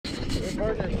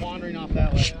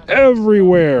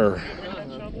Everywhere.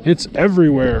 It's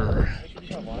everywhere.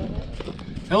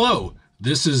 Hello.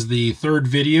 This is the third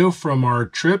video from our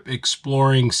trip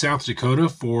exploring South Dakota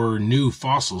for new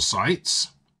fossil sites.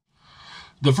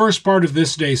 The first part of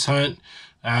this day's hunt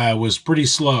was pretty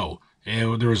slow.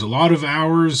 There was a lot of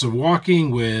hours of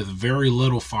walking with very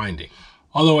little finding.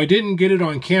 Although I didn't get it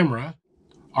on camera,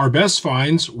 our best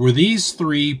finds were these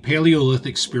 3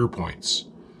 Paleolithic spear points.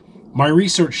 My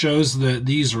research shows that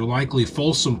these are likely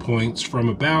Folsom points from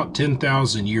about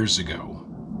 10,000 years ago.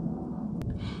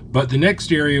 But the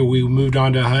next area we moved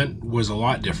on to hunt was a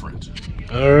lot different.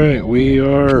 All right, we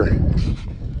are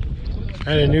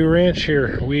at a new ranch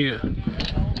here. We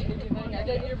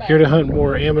here to hunt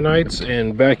more ammonites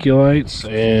and baculites,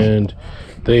 and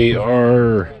they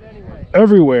are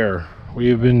everywhere. We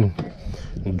have been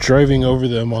driving over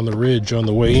them on the ridge on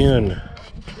the way in.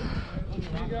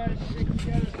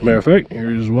 Matter of fact,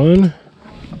 here's one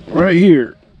right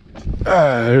here.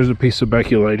 There's a piece of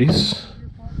baculites.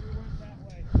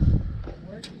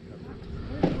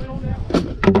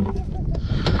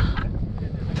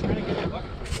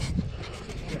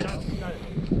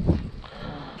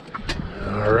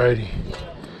 Alrighty.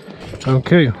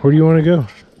 Okay, where do you want to go?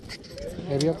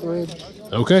 Maybe up the ridge.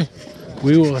 Okay,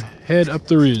 we will head up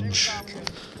the ridge.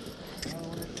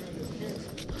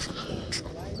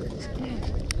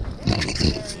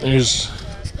 There's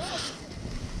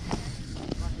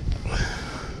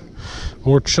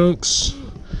more chunks.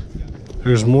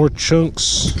 There's more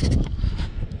chunks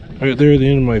right there at the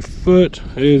end of my foot.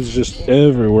 It's just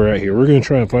everywhere out here. We're going to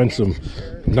try and find some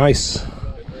nice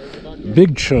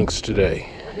big chunks today.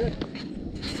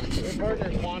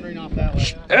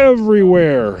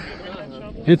 Everywhere.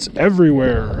 It's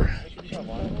everywhere.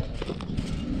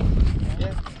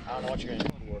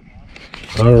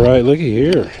 All right, looky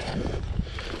here.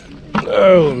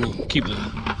 Oh, let me keep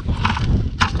that.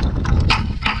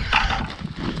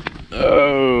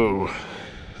 Oh.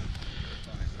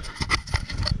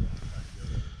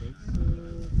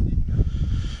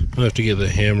 I'll have to get the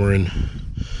hammer and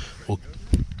we'll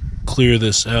clear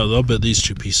this out. I'll bet these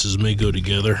 2 pieces may go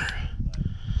together.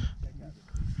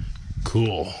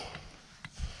 Cool.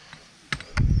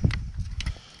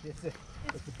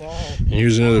 And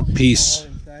here's another piece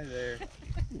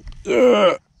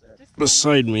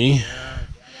beside me.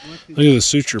 Look at the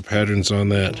suture patterns on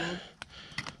that.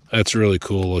 That's really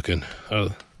cool looking.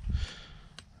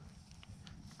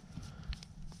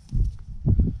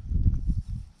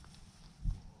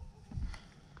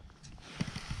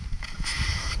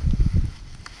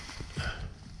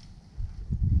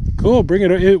 Cool. Bring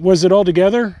it. Was it all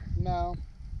together? No.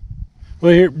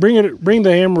 Well, here, bring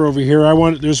the hammer over here.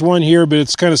 There's one here, but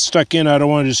it's kind of stuck in. I don't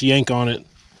want to just yank on it.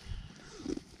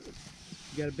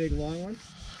 You got a big long one?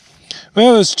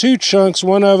 Well, there's 2 chunks.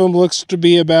 One of them looks to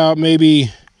be about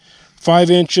maybe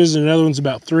 5 inches, and another one's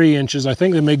about 3 inches. I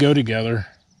think they may go together.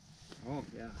 Oh,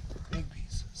 yeah. Big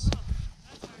pieces.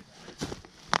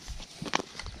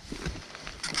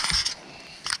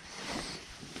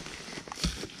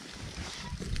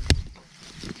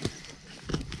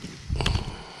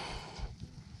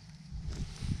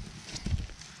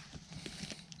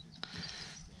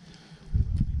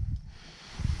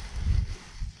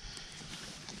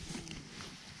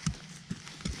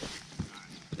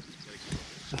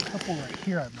 There's a couple right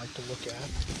here I'd like to look at.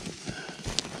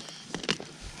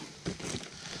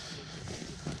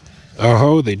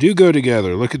 Oh, they do go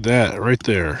together. Look at that right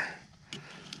there.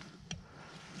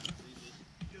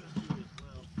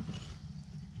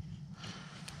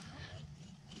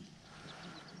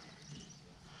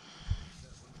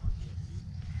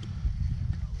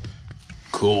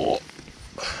 Cool.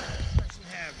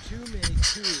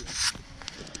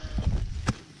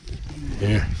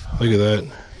 Here, look at that.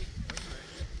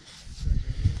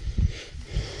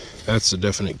 That's a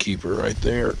definite keeper right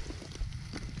there.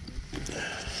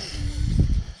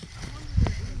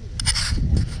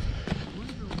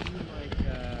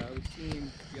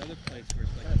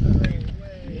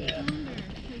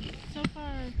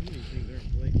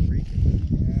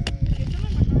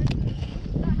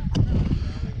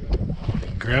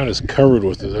 Ground is covered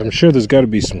with it. I'm sure there's got to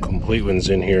be some complete ones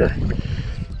in here.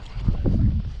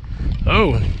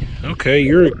 Oh, okay,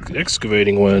 you're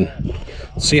excavating one.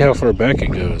 Let's see how far back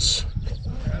it goes.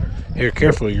 Here,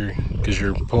 careful, because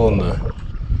you're pulling the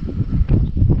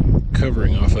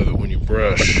covering off of it when you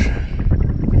brush.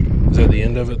 Is that the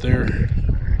end of it there?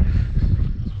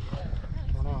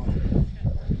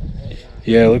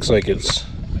 Yeah, it looks like it's...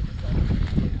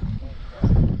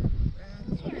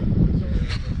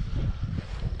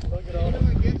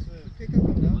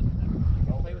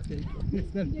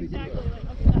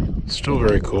 Still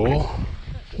very cool.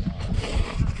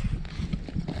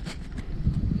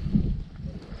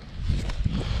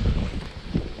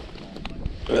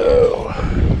 Oh.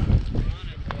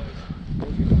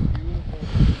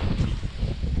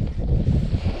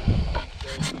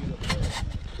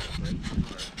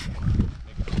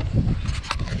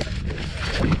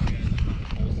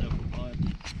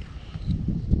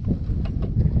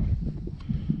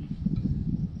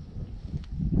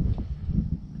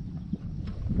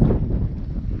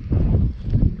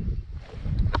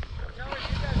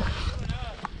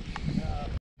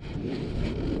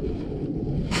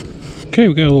 Okay,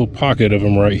 we got a little pocket of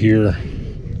them right here.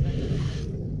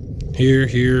 Here.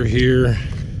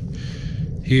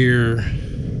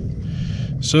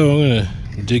 So I'm gonna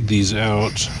dig these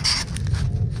out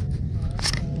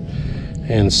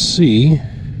and see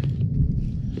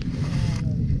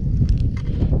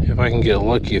if I can get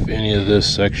lucky if any of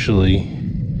this actually,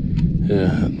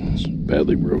 it's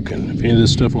badly broken, if any of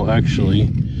this stuff will actually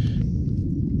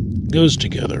goes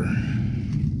together.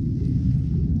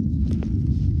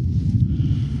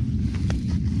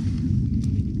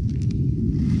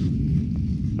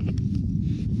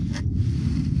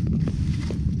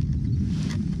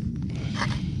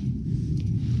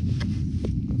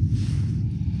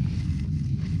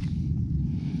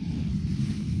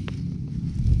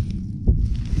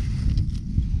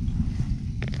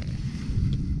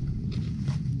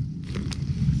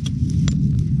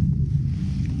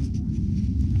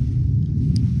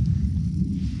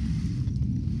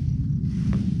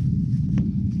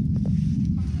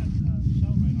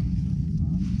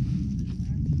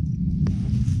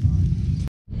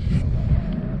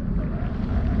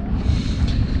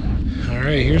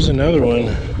 Alright, here's another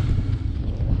one.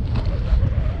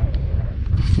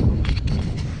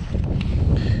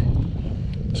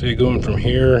 So you're going from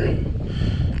here,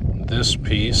 this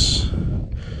piece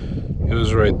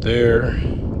goes right there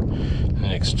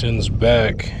and extends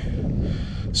back.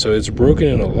 So it's broken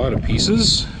in a lot of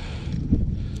pieces.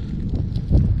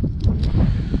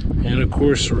 And of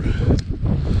course,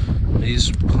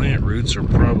 these plant roots are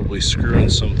probably screwing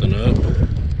something up.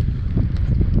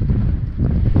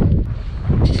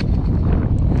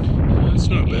 That's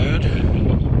not bad.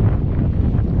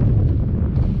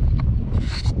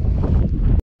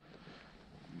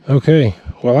 Okay,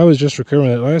 while I was just recovering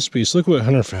that last piece, look what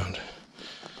Hunter found.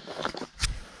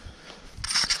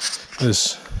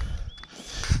 This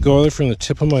go all the way from the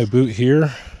tip of my boot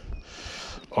here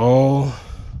all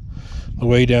the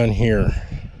way down here.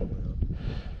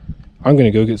 I'm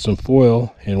gonna go get some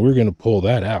foil and we're gonna pull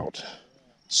that out.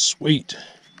 Sweet.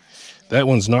 That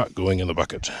one's not going in the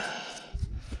bucket.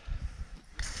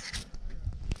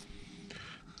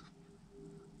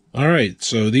 All right,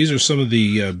 so these are some of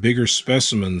the bigger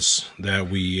specimens that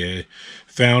we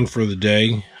found for the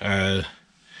day,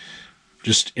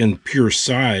 just in pure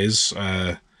size.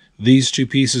 These two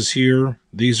pieces here,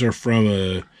 these are from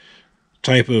a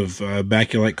type of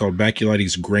baculite called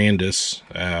Baculites grandis.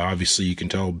 Obviously, you can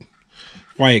tell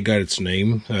why it got its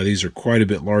name. These are quite a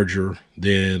bit larger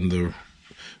than the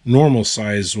normal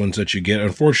size ones that you get.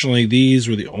 Unfortunately, these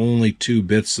were the only two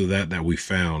bits of that we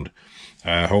found.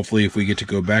 Hopefully, if we get to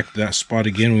go back to that spot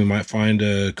again, we might find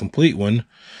a complete one.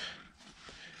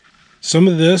 Some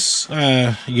of this,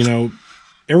 you know,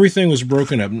 everything was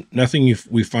broken up. Nothing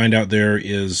we find out there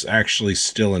is actually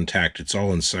still intact. It's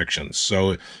all in sections.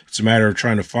 So it's a matter of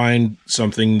trying to find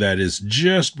something that is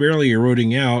just barely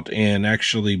eroding out and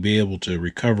actually be able to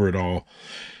recover it all.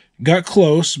 Got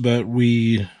close, but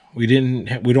we don't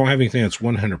have anything that's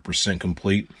 100%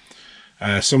 complete.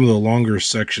 Some of the longer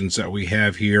sections that we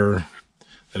have here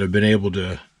that have been able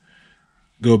to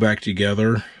go back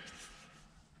together.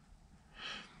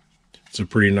 It's a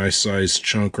pretty nice sized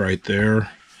chunk right there.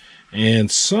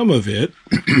 And some of it,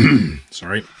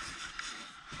 sorry,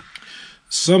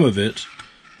 some of it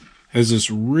has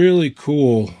this really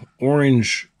cool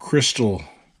orange crystal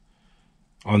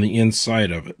on the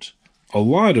inside of it. A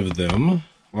lot of them,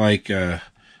 like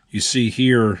you see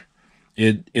here,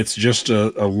 it's just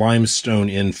a limestone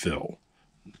infill.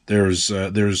 There's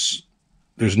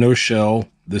no shell.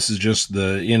 This is just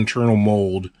the internal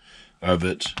mold of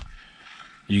it.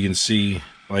 You can see,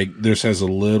 like, this has a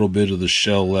little bit of the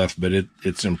shell left, but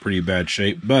it's in pretty bad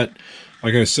shape. But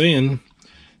like I was saying,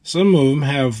 some of them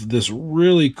have this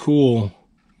really cool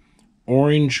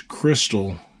orange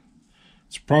crystal.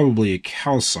 It's probably a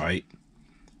calcite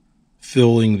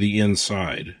filling the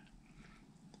inside.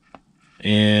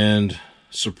 And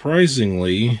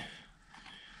surprisingly,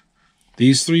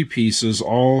 these three pieces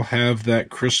all have that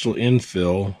crystal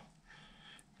infill,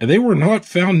 And they were not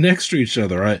found next to each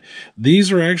other.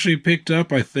 These are actually picked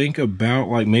up, I think, about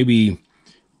like maybe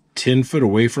 10 foot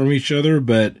away from each other.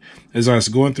 But as I was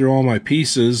going through all my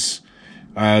pieces,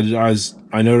 I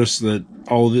noticed that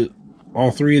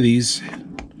all three of these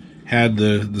had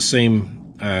the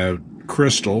same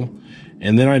crystal.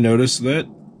 And then I noticed that,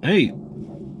 hey,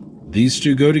 these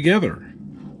two go together.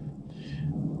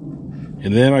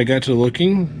 And then I got to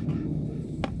looking,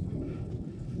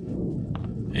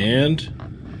 and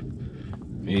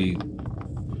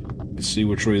let's see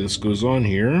which way this goes on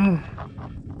here.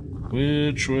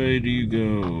 Which way do you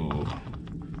go?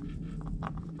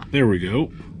 There we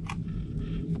go.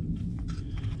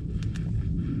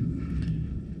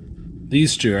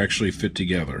 These two actually fit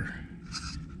together.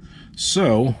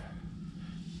 So,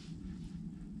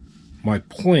 my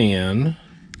plan,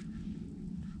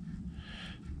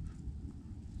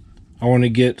 I want to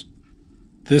get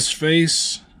this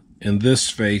face and this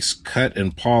face cut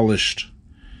and polished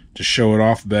to show it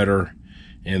off better,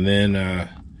 and then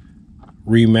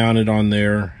remount it on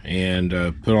there and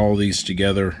put all these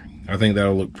together. I think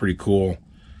that'll look pretty cool.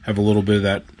 Have a little bit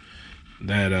of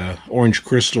that orange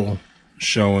crystal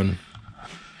showing.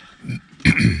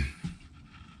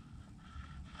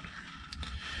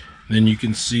 Then you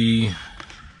can see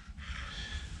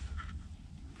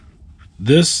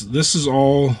this is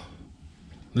all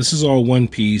one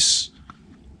piece.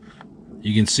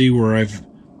 You can see where I've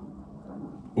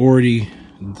already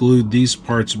glued these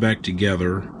parts back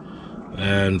together.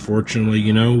 Unfortunately,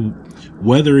 you know,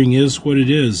 weathering is what it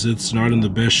is. It's not in the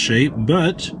best shape,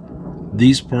 but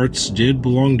these parts did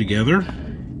belong together.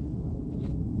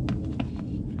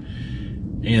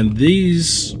 And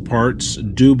these parts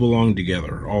do belong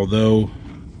together, although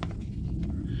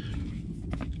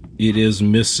it is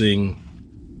missing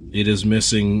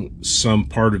some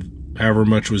part of however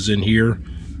much was in here.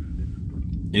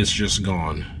 It's just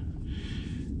gone.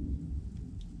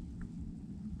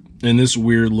 And this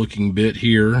weird looking bit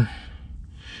here,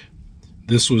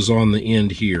 this was on the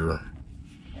end here.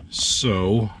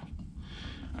 So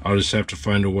I'll just have to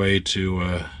find a way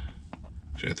to,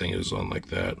 actually I think it was on like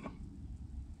that.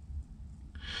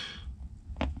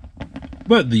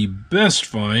 But the best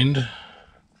find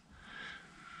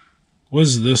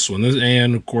was this one.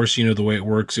 And of course, you know the way it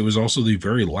works, it was also the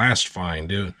very last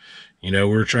find. You know,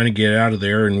 we were trying to get out of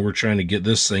there, and we're trying to get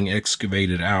this thing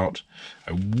excavated out.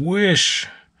 I wish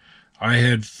I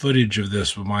had footage of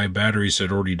this, but my batteries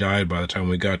had already died by the time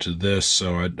we got to this,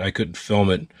 so I couldn't film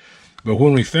it. But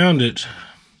when we found it,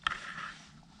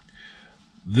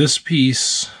 this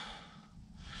piece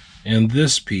and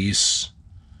this piece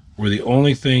were the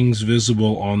only things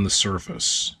visible on the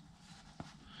surface.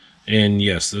 And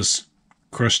yes, this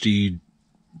crusty,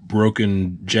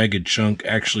 broken, jagged chunk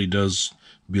actually does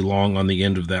belong on the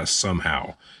end of that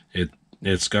somehow.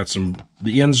 It's got some,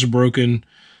 the ends are broken,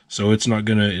 so it's not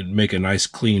gonna make a nice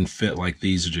clean fit like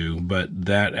these do, but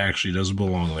that actually does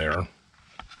belong there.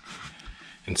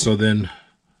 And so then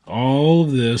all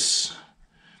of this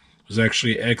was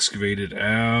actually excavated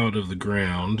out of the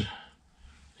ground,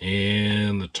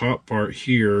 and the top part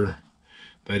here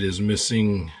that is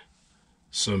missing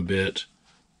some bit,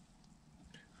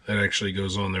 that actually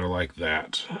goes on there like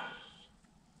that.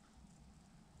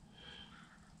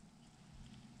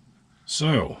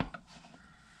 So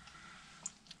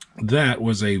that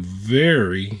was a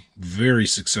very, very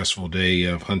successful day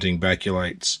of hunting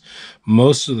baculites.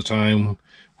 Most of the time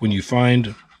when you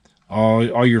find,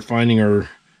 all you're finding are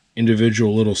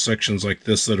individual little sections like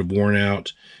this that have worn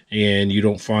out, and you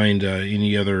don't find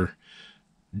any other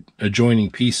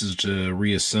adjoining pieces to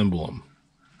reassemble them.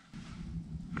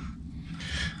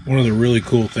 One of the really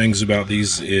cool things about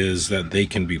these is that they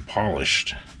can be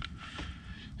polished.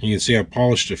 You can see I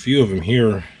polished a few of them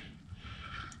here.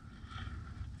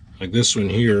 Like this one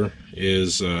here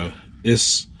is,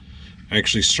 this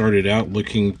actually started out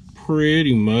looking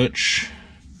pretty much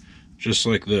just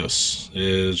like this.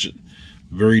 It's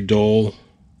very dull.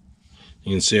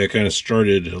 You can see I kind of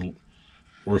started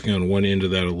working on one end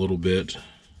of that a little bit.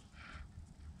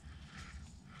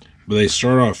 But they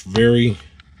start off very,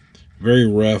 very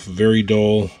rough, very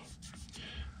dull.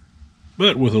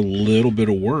 But with a little bit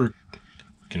of work,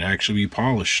 can actually be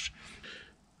polished.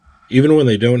 Even when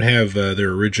they don't have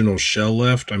their original shell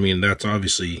left, I mean, that's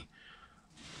obviously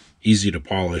easy to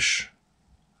polish.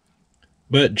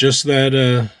 But just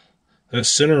that that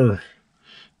center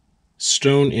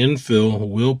stone infill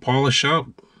will polish up.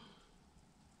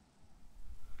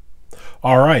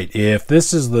 Alright, if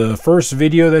this is the first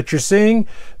video that you're seeing,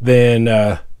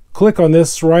 then click on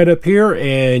this right up here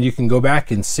and you can go back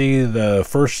and see the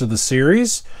first of the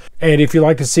series. And if you'd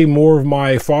like to see more of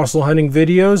my fossil hunting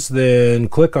videos, then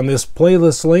click on this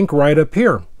playlist link right up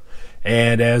here.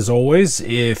 And as always,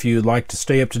 if you'd like to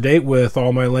stay up to date with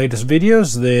all my latest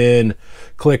videos, then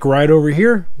click right over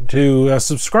here to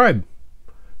subscribe.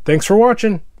 Thanks for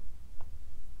watching.